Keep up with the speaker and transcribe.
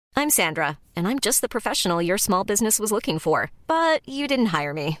I'm Sandra, and I'm just the professional your small business was looking for. But you didn't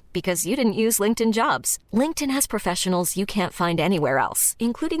hire me because you didn't use LinkedIn Jobs. LinkedIn has professionals you can't find anywhere else,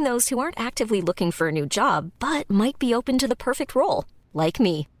 including those who aren't actively looking for a new job, but might be open to the perfect role, like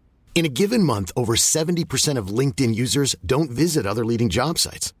me. In a given month, over 70% of LinkedIn users don't visit other leading job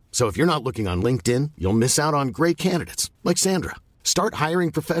sites. So if you're not looking on LinkedIn, you'll miss out on great candidates like Sandra. Start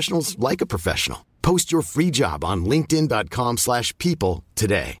hiring professionals like a professional. Post your free job on linkedin.com/people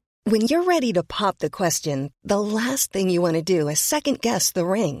today. When you're ready to pop the question, the last thing you want to do is second-guess the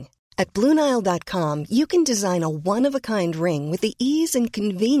ring. At BlueNile.com, you can design a one-of-a-kind ring with the ease and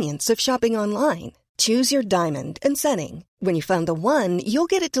convenience of shopping online. Choose your diamond and setting. When you find the one, you'll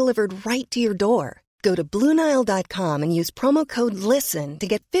get it delivered right to your door. Go to BlueNile.com and use promo code LISTEN to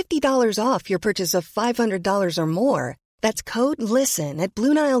get $50 off your purchase of $500 or more. That's code LISTEN at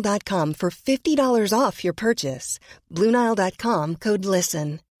BlueNile.com for $50 off your purchase. BlueNile.com, code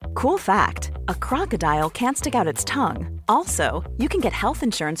LISTEN. Cool fact, a crocodile can't stick out its tongue. Also, you can get health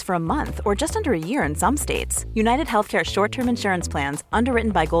insurance for a month or just under a year in some states. United Healthcare short-term insurance plans,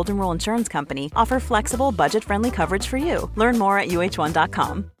 underwritten by Golden Rule Insurance Company, offer flexible, budget-friendly coverage for you. Learn more at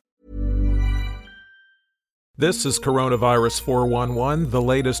UH1.com. This is Coronavirus 411, the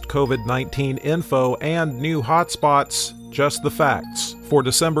latest COVID-19 info and new hotspots, just the facts, for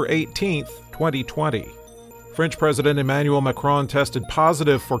December 18th, 2020. French President Emmanuel Macron tested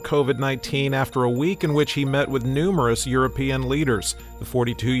positive for COVID-19 after a week in which he met with numerous European leaders. The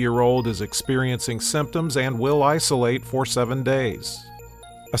 42-year-old is experiencing symptoms and will isolate for 7 days.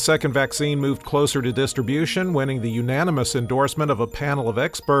 A second vaccine moved closer to distribution, winning the unanimous endorsement of a panel of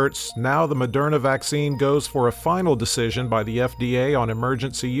experts. Now the Moderna vaccine goes for a final decision by the FDA on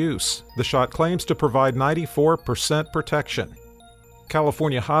emergency use. The shot claims to provide 94% protection.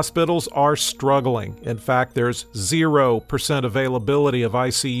 California hospitals are struggling. In fact, there's 0% availability of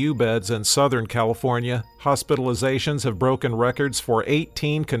ICU beds in Southern California. Hospitalizations have broken records for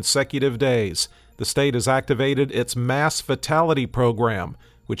 18 consecutive days. The state has activated its mass fatality program,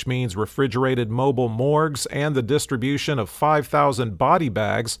 which means refrigerated mobile morgues and the distribution of 5,000 body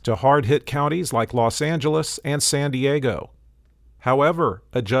bags to hard-hit counties like Los Angeles and San Diego. However,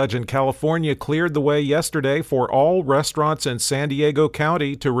 a judge in California cleared the way yesterday for all restaurants in San Diego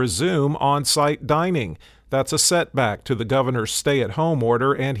County to resume on-site dining. That's a setback to the governor's stay-at-home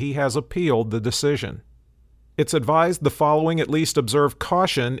order, and he has appealed the decision. It's advised the following at least observe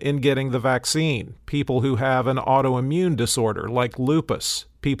caution in getting the vaccine: people who have an autoimmune disorder like lupus,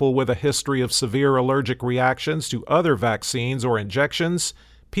 people with a history of severe allergic reactions to other vaccines or injections,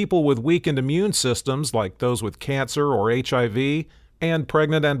 people with weakened immune systems like those with cancer or HIV, and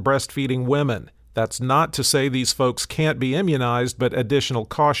pregnant and breastfeeding women. That's not to say these folks can't be immunized, but additional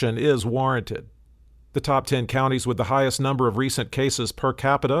caution is warranted. The top 10 counties with the highest number of recent cases per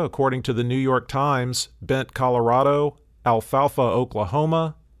capita, according to the New York Times: Bent, Colorado; Alfalfa,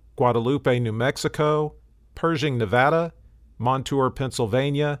 Oklahoma; Guadalupe, New Mexico; Pershing, Nevada; Montour,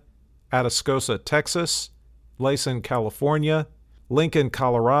 Pennsylvania; Atascosa, Texas; Laysan, California; Lincoln,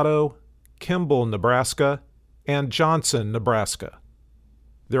 Colorado; Kimball, Nebraska; and Johnson, Nebraska.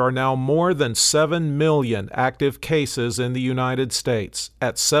 There are now more than 7 million active cases in the United States,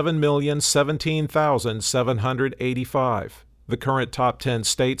 at 7,017,785. The current top 10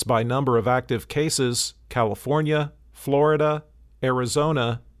 states by number of active cases: California, Florida,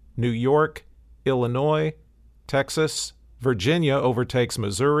 Arizona, New York, Illinois, Texas, Virginia overtakes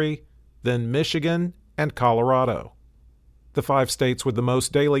Missouri, then Michigan, and Colorado. The 5 states with the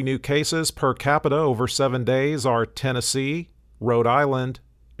most daily new cases per capita over 7 days are Tennessee, Rhode Island,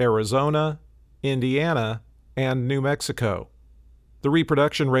 Arizona, Indiana, and New Mexico. The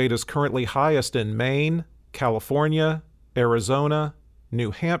reproduction rate is currently highest in Maine, California, Arizona,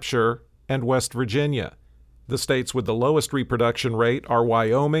 New Hampshire, and West Virginia. The states with the lowest reproduction rate are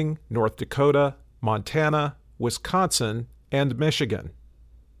Wyoming, North Dakota, Montana, Wisconsin, and Michigan.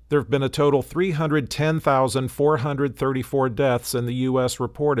 There have been a total 310,434 deaths in the U.S.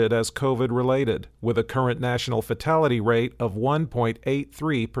 reported as COVID-related, with a current national fatality rate of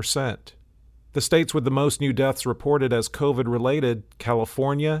 1.83%. The states with the most new deaths reported as COVID-related: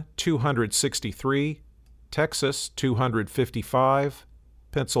 California, 263, Texas, 255,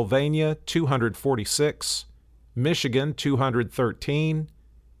 Pennsylvania, 246, Michigan, 213,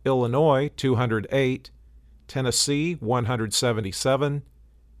 Illinois, 208, Tennessee, 177,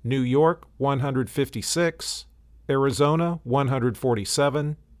 New York, 156, Arizona,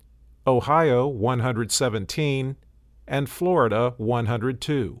 147, Ohio, 117, and Florida,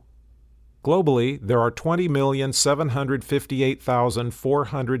 102. Globally, there are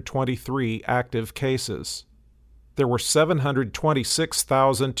 20,758,423 active cases. There were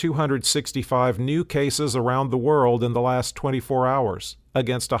 726,265 new cases around the world in the last 24 hours,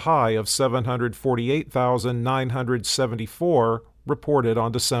 against a high of 748,974 reported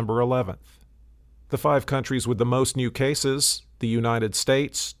on December 11th. The 5 countries with the most new cases: the United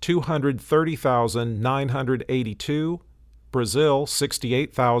States, 230,982, Brazil,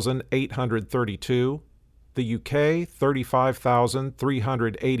 68,832, the UK,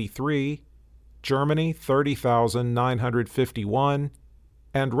 35,383, Germany, 30,951,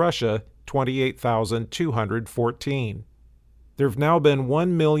 and Russia, 28,214. There have now been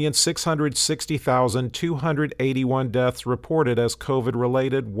 1,660,281 deaths reported as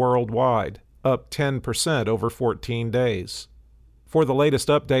COVID-related worldwide, up 10% over 14 days. For the latest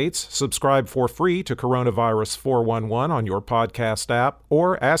updates, subscribe for free to Coronavirus 411 on your podcast app,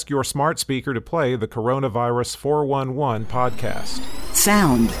 or ask your smart speaker to play the Coronavirus 411 podcast.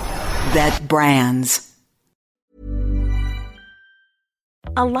 Sound that brands.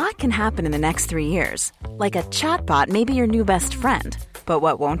 A lot can happen in the next 3 years. Like a chatbot may be your new best friend. But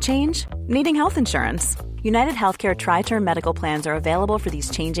what won't change? Needing health insurance. United Healthcare Tri-Term Medical Plans are available for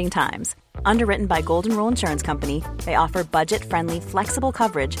these changing times. Underwritten by Golden Rule Insurance Company, they offer budget-friendly, flexible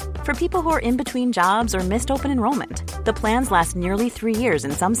coverage for people who are in between jobs or missed open enrollment. The plans last nearly 3 years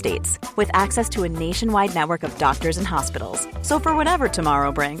in some states, with access to a nationwide network of doctors and hospitals. So for whatever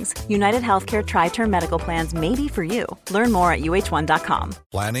tomorrow brings, United Healthcare Tri-Term Medical Plans may be for you. Learn more at uh1.com.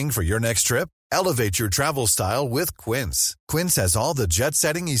 Planning for your next trip? Elevate your travel style with Quince. Quince has all the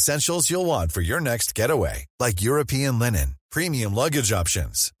jet-setting essentials you'll want for your next getaway, like European linen, premium luggage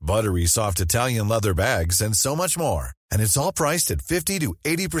options, buttery soft Italian leather bags, and so much more. And it's all priced at 50 to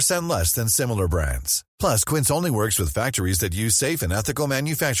 80% less than similar brands. Plus, Quince only works with factories that use safe and ethical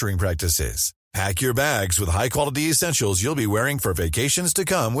manufacturing practices. Pack your bags with high-quality essentials you'll be wearing for vacations to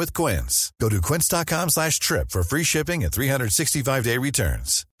come with Quince. Go to quince.com/trip for free shipping and 365-day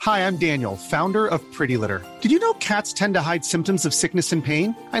returns. Hi, I'm Daniel, founder of Pretty Litter. Did you know cats tend to hide symptoms of sickness and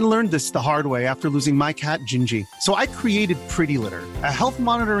pain? I learned this the hard way after losing my cat, Gingy. So I created Pretty Litter, a health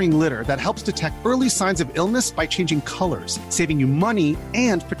monitoring litter that helps detect early signs of illness by changing colors, saving you money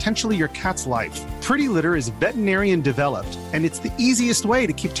and potentially your cat's life. Pretty Litter is veterinarian developed, and it's the easiest way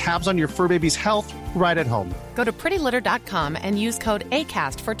to keep tabs on your fur baby's health right at home. Go to prettylitter.com and use code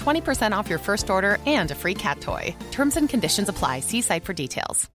ACAST for 20% off your first order and a free cat toy. Terms and conditions apply. See site for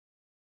details.